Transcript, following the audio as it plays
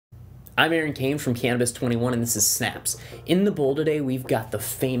I'm Aaron Kane from Cannabis 21 and this is Snaps. In the bowl today we've got the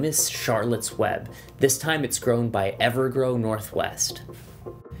famous Charlotte's Web. This time it's grown by Evergrow Northwest.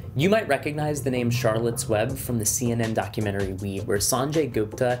 You might recognize the name Charlotte's Web from the CNN documentary Weed, where Sanjay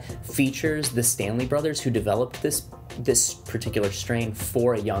Gupta features the Stanley brothers who developed this particular strain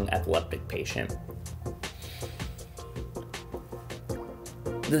for a young epileptic patient.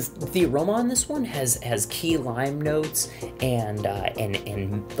 The aroma on this one has key lime notes and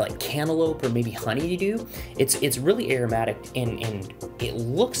like cantaloupe or maybe honeydew. It's really aromatic and it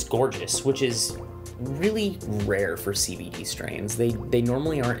looks gorgeous, which is really rare for CBD strains. They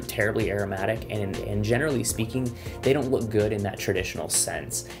normally aren't terribly aromatic, and generally speaking, they don't look good in that traditional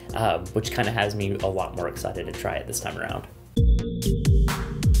sense, which kind of has me a lot more excited to try it this time around.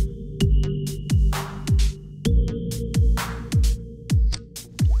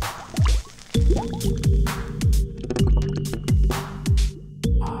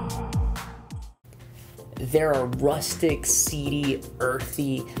 There are rustic, seedy,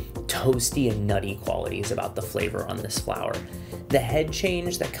 earthy, toasty, and nutty qualities about the flavor on this flower. The head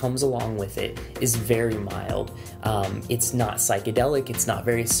change that comes along with it is very mild. It's not psychedelic, it's not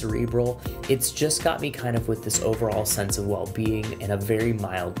very cerebral. It's just got me kind of with this overall sense of well-being and a very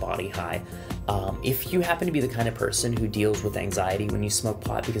mild body high. If you happen to be the kind of person who deals with anxiety when you smoke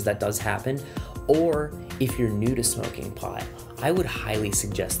pot, because that does happen, or if you're new to smoking pot, I would highly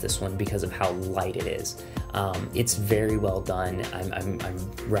suggest this one because of how light it is. It's very well done. I'm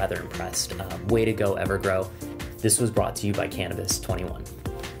rather impressed. Way to go, Evergrow. This was brought to you by Cannabis 21.